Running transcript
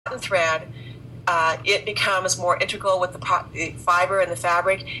thread, it becomes more integral with the fiber and the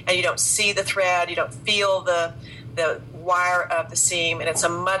fabric, and you don't see the thread, you don't feel the wire of the seam, and it's a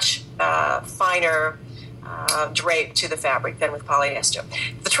much finer drape to the fabric than with polyester.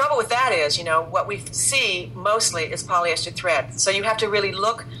 The trouble with that is, what we see mostly is polyester thread. So you have to really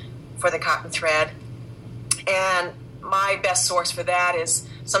look for the cotton thread. And my best source for that is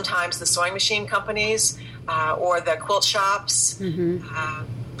sometimes the sewing machine companies or the quilt shops.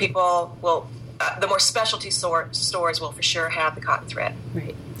 People will, the more specialty stores will for sure have the cotton thread.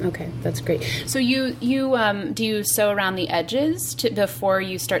 Right. Okay, that's great. So you do you sew around the edges before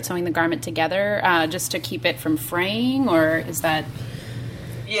you start sewing the garment together, just to keep it from fraying, or is that?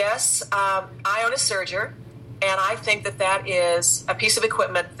 Yes, I own a serger, and I think that is a piece of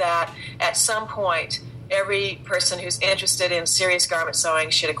equipment that at some point every person who's interested in serious garment sewing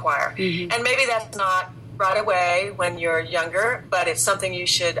should acquire. And maybe that's not right away when you're younger, but it's something you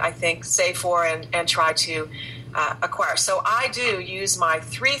should, I think, save for and try to acquire. So I do use my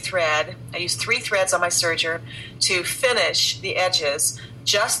 3-thread. I use 3 threads on my serger to finish the edges,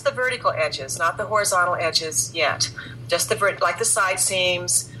 just the vertical edges, not the horizontal edges yet. Just like the side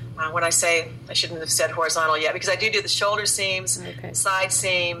seams. When I say, I shouldn't have said horizontal yet, because I do the shoulder seams, side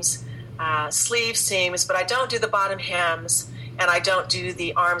seams, sleeve seams, but I don't do the bottom hems, and I don't do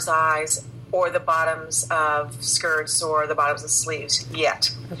the arms, eyes, or the bottoms of skirts or the bottoms of sleeves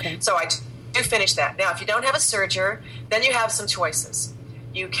yet. So I do finish that. Now, if you don't have a serger, then you have some choices.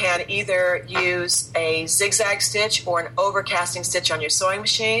 You can either use a zigzag stitch or an overcasting stitch on your sewing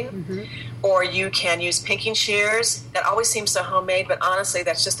machine, or you can use pinking shears. That always seems so homemade, but honestly,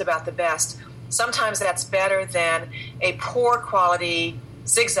 that's just about the best. Sometimes that's better than a poor quality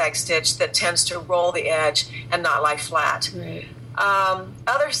zigzag stitch that tends to roll the edge and not lie flat.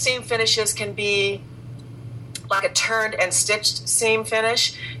 Other seam finishes can be like a turned and stitched seam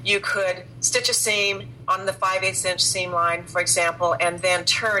finish. You could stitch a seam on the 5/8 inch seam line, for example, and then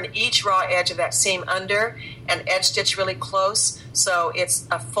turn each raw edge of that seam under and edge stitch really close, so it's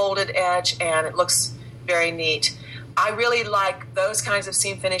a folded edge and it looks very neat. I really like those kinds of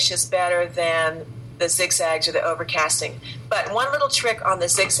seam finishes better than the zigzags or the overcasting. But one little trick on the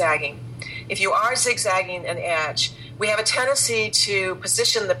zigzagging: if you are zigzagging an edge, we have a tendency to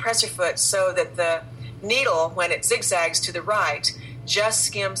position the presser foot so that the needle, when it zigzags to the right, just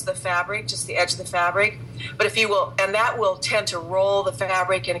skims the fabric, just the edge of the fabric. But if you will, and that will tend to roll the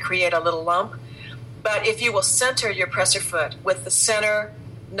fabric and create a little lump. But if you will center your presser foot with the center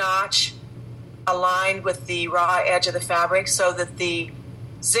notch aligned with the raw edge of the fabric so that the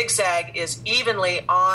zigzag is evenly on